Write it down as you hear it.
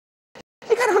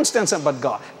You got to understand something about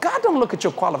God. God don't look at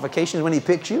your qualifications when he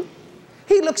picks you.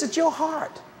 He looks at your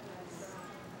heart.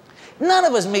 None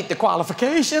of us meet the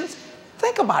qualifications.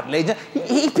 Think about it, ladies.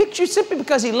 He picked you simply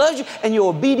because he loves you and your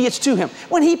obedience to him.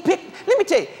 When he picked, let me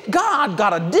tell you, God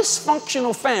got a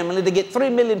dysfunctional family to get 3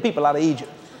 million people out of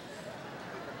Egypt.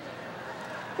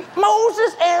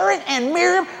 Moses, Aaron, and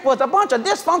Miriam was a bunch of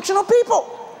dysfunctional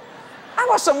people. I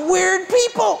was some weird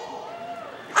people.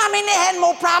 I mean, they had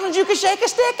more problems you could shake a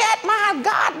stick at. My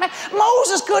God, man.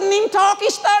 Moses couldn't even talk. He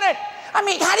stuttered. I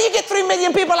mean, how do you get 3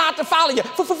 million people out to follow you?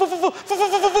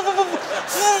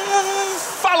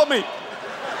 Follow me.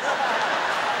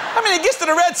 I mean, he gets to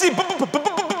the Red Sea.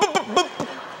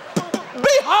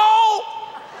 Behold!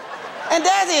 And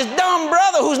there's his dumb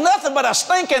brother who's nothing but a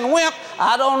stinking wimp.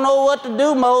 I don't know what to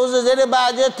do, Moses.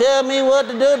 Anybody just tell me what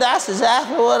to do? That's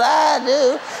exactly what I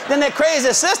do. Then their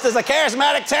crazy sister's a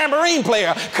charismatic tambourine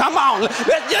player. Come on,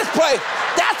 let's just play.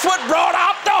 That's what brought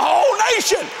out the whole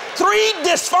nation. 3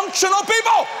 dysfunctional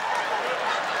people.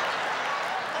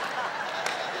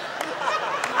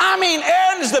 I mean,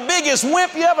 Aaron's the biggest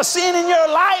wimp you ever seen in your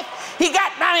life.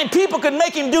 People could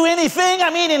make him do anything. I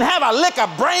mean, he'd have a lick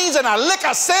of brains and a lick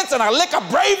of sense and a lick of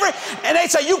bravery. And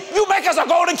they'd say, you make us a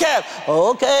golden calf.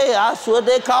 Okay, that's what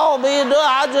they call me to do.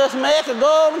 I'll just make a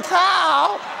golden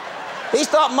cow. He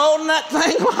started molding that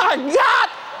thing. My God.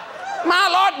 My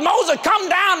Lord, Moses, come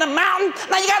down the mountain.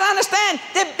 Now, you got to understand,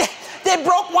 they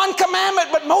broke 1 commandment,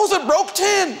 but Moses broke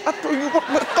 10. I tell you what,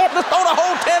 let's throw the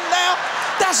whole 10 down.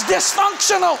 That's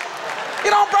dysfunctional. You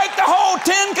don't break the whole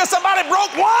 10 because somebody broke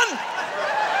 1.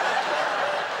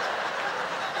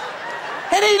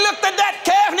 And he looked at that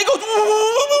calf and he goes,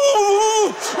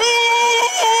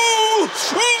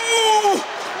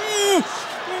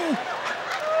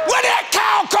 where did that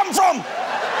cow come from?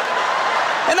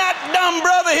 And that dumb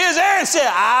brother, his Aaron, said,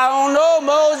 I don't know,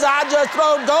 Moses, I just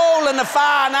throw gold in the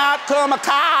fire and out come a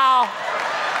cow.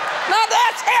 Now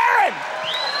that's Aaron.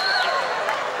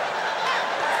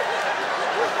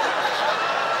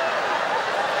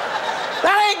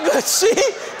 That ain't good, see?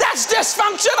 That's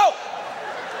dysfunctional.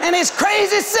 And his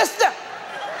crazy sister.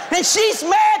 And she's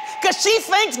mad because she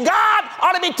thinks God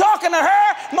ought to be talking to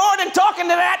her more than talking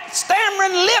to that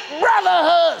stammering lip brother of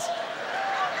hers.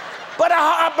 But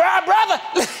our brother,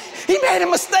 he made a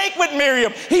mistake with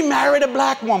Miriam. He married a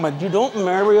black woman. You don't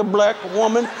marry a black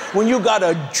woman when you got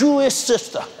a Jewish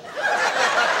sister.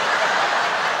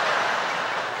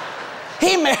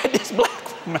 He married this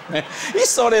black woman, man. He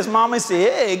saw this mama and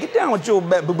said, hey, get down with your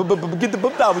bad, get the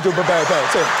book down with your bad, your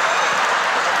bad,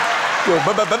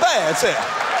 say.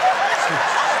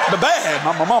 Bad,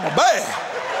 mama bad.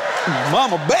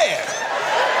 Mama bad.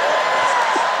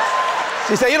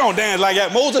 She said, you don't dance like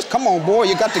that, Moses. Come on, boy,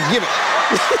 you got to give it.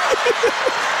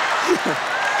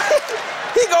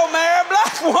 He go marry a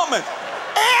black woman.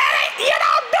 You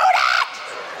don't do that.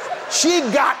 She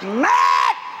got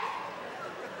mad.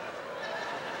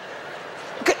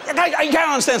 You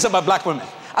gotta understand something about black women.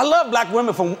 I love black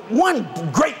women for one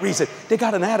great reason. They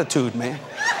got an attitude, man.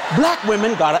 Black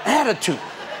women got an attitude.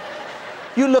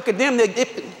 You look at them,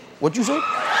 what'd you say?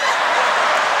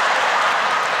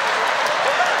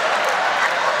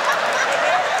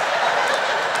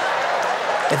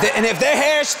 And if their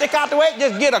hair stick out the way,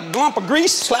 just get a lump of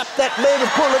grease, slap that baby,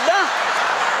 pull it down.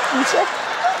 You see?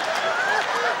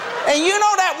 And you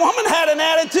know that woman had an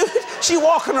attitude. She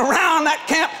walking around that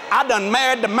camp. I done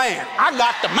married the man. I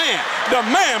got the man. The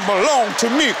man belonged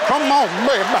to me. Come on,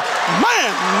 baby.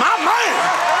 Man, my man.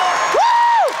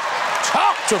 Woo!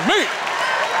 Talk to me.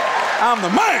 I'm the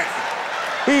man.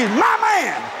 He's my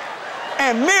man.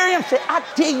 And Miriam said, I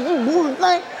tell you one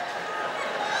thing.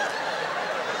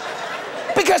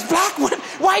 Because black women,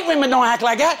 white women don't act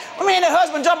like that. I mean, their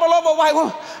husband jump all over a white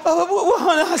woman.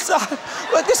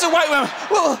 But this is white women.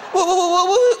 What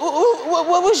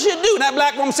we should do? And that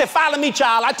black woman said, follow me,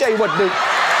 child. I tell you what to do.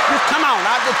 Just come on.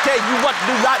 I'll just tell you what to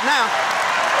do right now.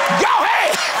 Go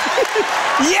ahead.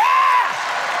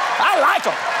 Yeah. I like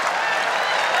them.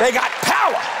 They got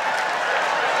power.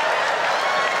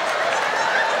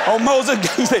 Oh, Moses,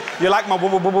 he said, you like my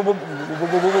woman?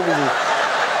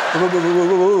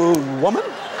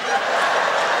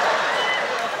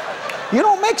 You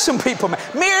don't make some people mad.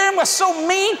 Miriam was so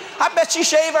mean, I bet she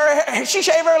shaved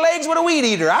her legs with a weed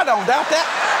eater. I don't doubt that.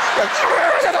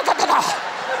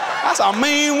 That's a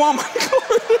mean woman.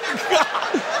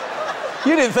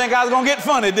 You didn't think I was gonna get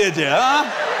funny, did you, huh?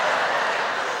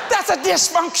 That's a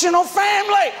dysfunctional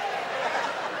family.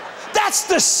 That's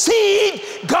the seed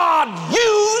God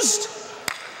used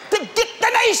to get the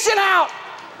nation out.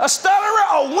 A stutterer,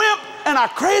 a wimp, and a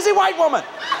crazy white woman.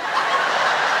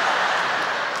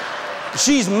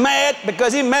 She's mad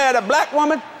because he married a black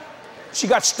woman. She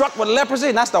got struck with leprosy,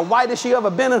 and that's the whitest she ever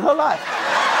been in her life.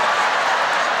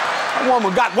 That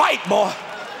woman got white, boy.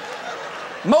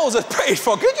 Moses prayed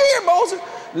for her. Could you hear Moses?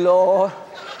 Lord,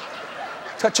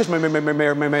 touch me,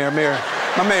 Miriam.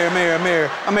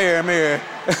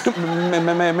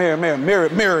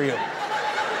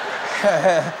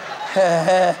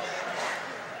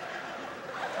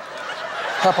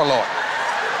 Help her, Lord.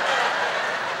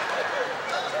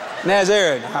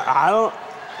 Nazareth, I don't.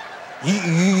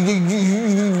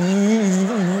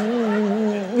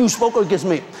 You spoke against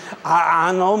me.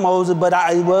 I know, Moses, but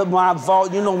it was my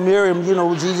fault. You know, Miriam, you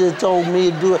know, Jesus told me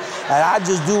to do it. And I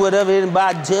just do whatever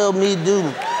anybody tell me to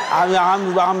do.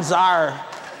 I'm sorry.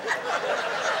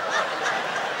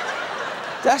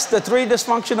 That's the three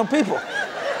dysfunctional people.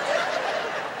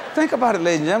 Think about it,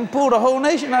 ladies and gentlemen. Pulled the whole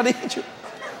nation out of Egypt.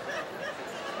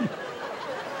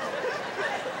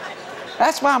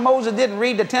 That's why Moses didn't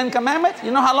read the 10 Commandments. You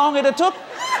know how long it took?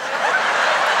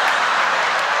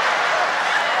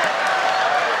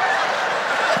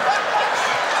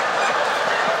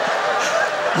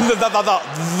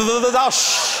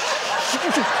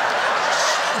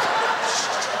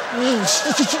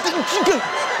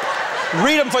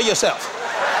 Read them for yourself.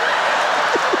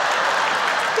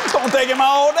 It's going to take him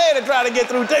all day to try to get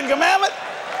through 10 Commandments.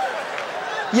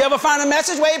 You ever find a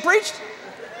message where he preached?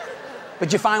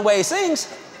 But you find where he sings.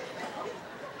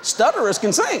 Stutterers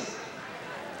can sing.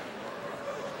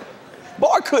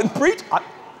 Boy, couldn't preach.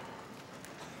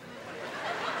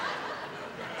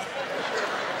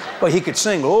 But he could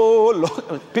sing. Oh,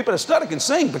 Lord. People that stutter can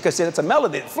sing because it's a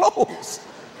melody that flows.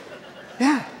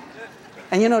 Yeah.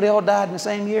 And you know, they all died in the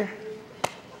same year.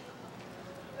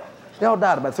 They all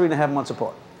died about 3.5 months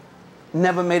apart.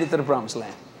 Never made it to the promised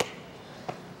land.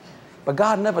 But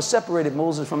God never separated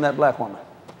Moses from that black woman.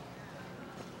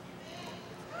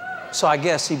 So I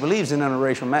guess he believes in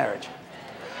interracial marriage.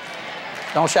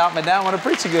 Don't shout me down when I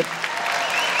preach again.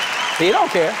 He don't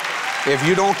care. If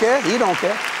you don't care, he don't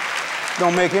care.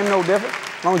 Don't make him no different.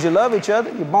 As long as you love each other,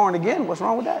 you're born again. What's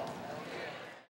wrong with that?